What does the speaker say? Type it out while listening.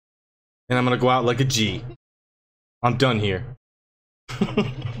And I'm gonna go out like a G. I'm done here.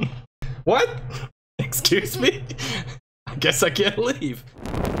 What? Excuse me? I guess I can't leave.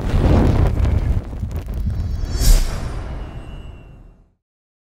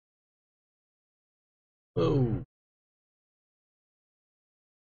 Oh.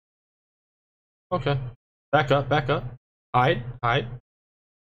 Okay. Back up, back up. Hide, hide.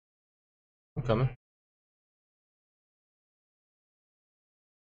 I'm coming.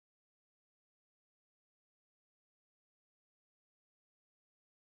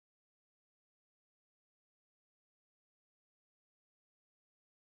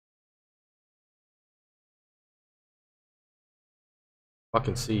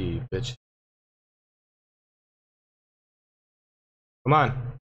 Fucking see you, bitch. Come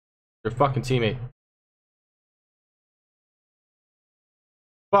on. Your fucking teammate.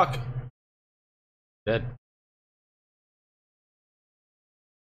 Fuck. Dead.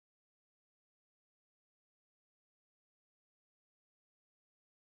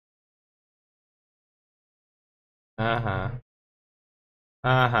 Uh-huh.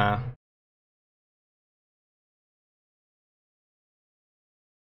 Uh-huh.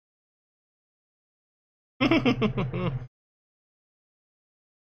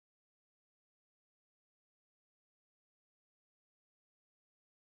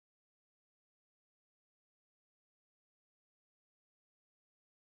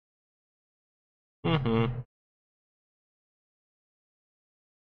 Mm-hmm.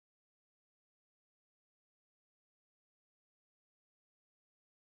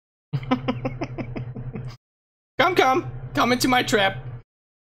 Come into my trap.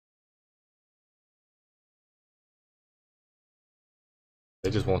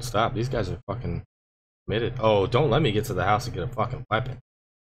 They just won't stop. These guys are fucking committed. Oh, don't let me get to the house and get a fucking weapon.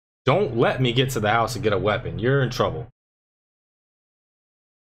 Don't let me get to the house and get a weapon. You're in trouble.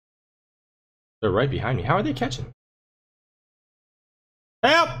 They're right behind me. How are they catching me?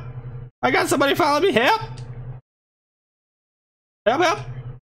 Help! I got somebody following me. Help! Help, help!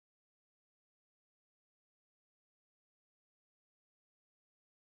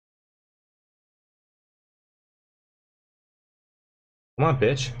 Come on,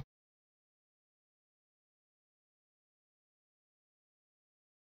 bitch.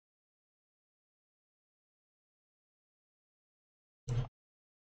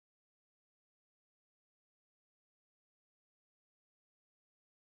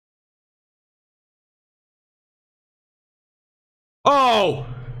 Oh!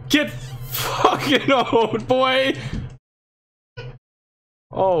 Get fucking owned, boy!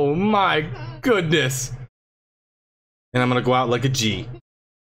 Oh my goodness. And I'm gonna go out like a G.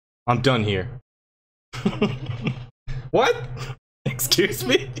 I'm done here. What? Excuse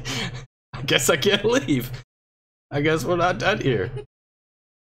me? I guess I can't leave. I guess we're not done here.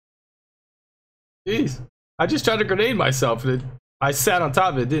 Jeez. I just tried to grenade myself and I sat on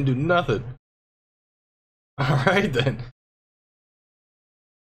top of it, didn't do nothing. Alright then.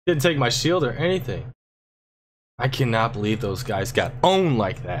 Didn't take my shield or anything. I cannot believe those guys got owned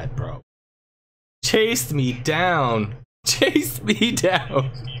like that, bro. Chased me down. Chased me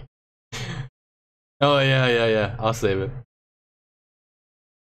down. Oh, yeah. I'll save it.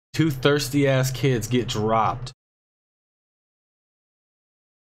 Two thirsty ass kids get dropped.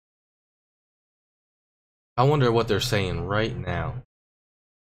 I wonder what they're saying right now.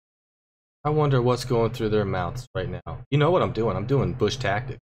 I wonder what's going through their mouths right now. You know what I'm doing? I'm doing bush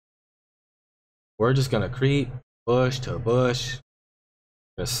tactics. We're just gonna creep bush to bush.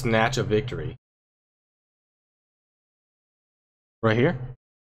 Gonna snatch a victory. Right here?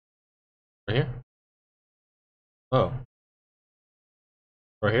 Right here? Oh.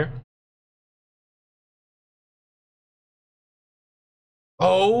 Right here?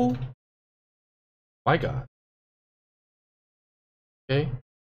 Oh my god. Okay.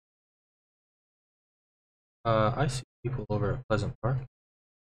 I see people over at Pleasant Park.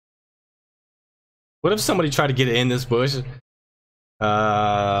 What if somebody tried to get in this bush?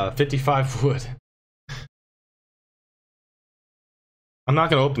 55 wood. I'm not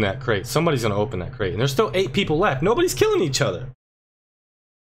gonna open that crate. Somebody's gonna open that crate. And there's still 8 people left. Nobody's killing each other.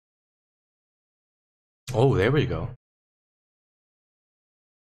 Oh, there we go.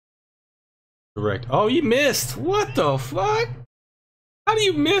 Direct. Oh, you missed. What the fuck? How do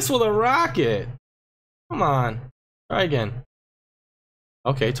you miss with a rocket? Come on. Try again.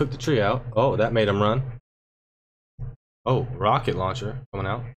 Okay, took the tree out. Oh, that made him run. Oh, rocket launcher coming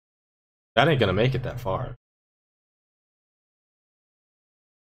out. That ain't gonna make it that far.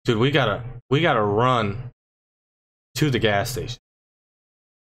 Dude, we gotta run to the gas station.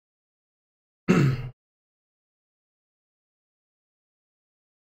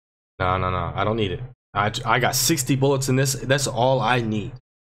 No, no, no. I don't need it. I got 60 bullets in this. That's all I need.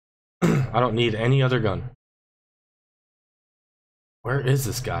 I don't need any other gun. Where is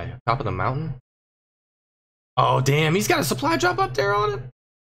this guy? Top of the mountain? Oh, damn. He's got a supply drop up there on him?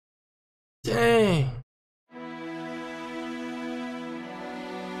 Dang.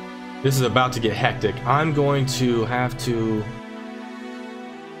 This is about to get hectic. I'm going to have to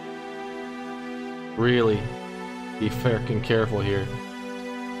really be freaking careful here,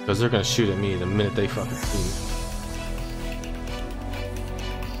 because they're gonna shoot at me the minute they fucking see me.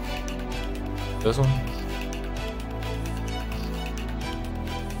 This one?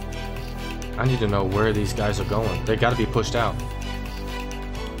 I need to know where these guys are going. They gotta be pushed out.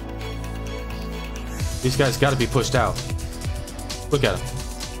 These guys gotta be pushed out. Look at them.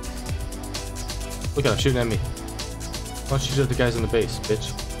 Look at them shooting at me. Why don't you shoot at the guys in the base,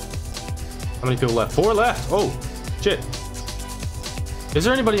 bitch? How many people left? 4 left. Oh, shit. Is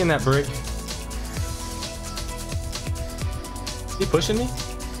there anybody in that brick? Is he pushing me?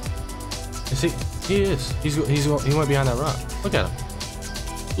 Is he? He is. He went behind that rock. Look at him.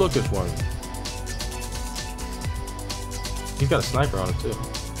 Looking for me. He's got a sniper on him too.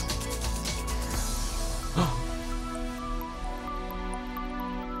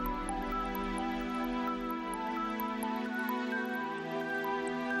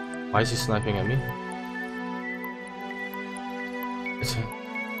 Why is he sniping at me? It's him.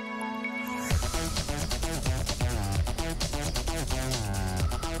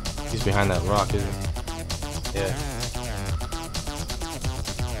 He's behind that rock, isn't he? Yeah.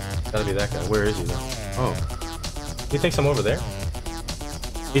 Gotta be that guy. Where is he though? Oh. He thinks I'm over there?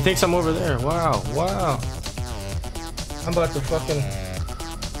 He thinks I'm over there. Wow. Wow. I'm about to fucking...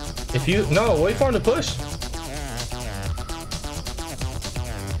 If you... No, wait for him to push.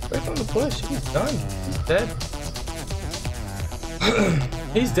 Wait for him to push. He's done. He's dead.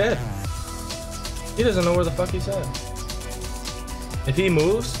 He's dead. He doesn't know where the fuck he's at. If he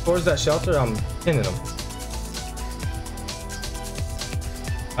moves towards that shelter, I'm pinning him.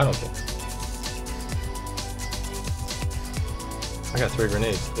 I don't care. I got 3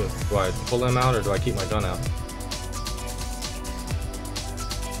 grenades too. Do I pull them out or do I keep my gun out?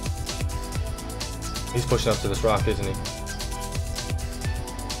 He's pushing up to this rock, isn't he?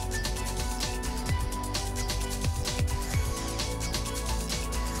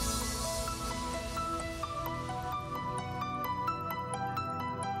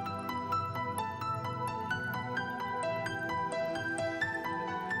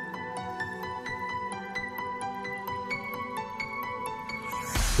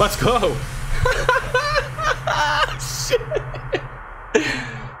 Let's go! Shit.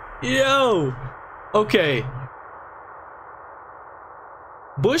 Yo! Okay.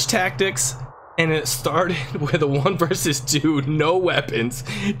 Bush tactics, and it started with a 1 versus 2, no weapons.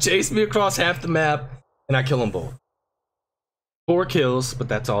 Chased me across half the map, and I kill them both. 4 kills, but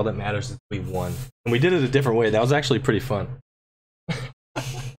that's all that matters is we won. And we did it a different way. That was actually pretty fun.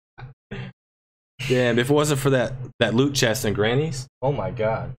 Damn, if it wasn't for that loot chest and grannies, oh my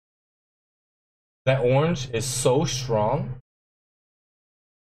god. That orange is so strong.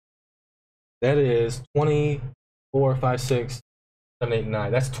 That is 24, 5, 6, 7, 8,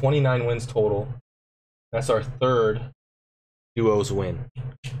 9. That's 29 wins total. That's our 3rd duos win.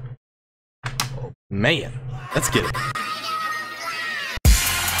 Oh, man, let's get it.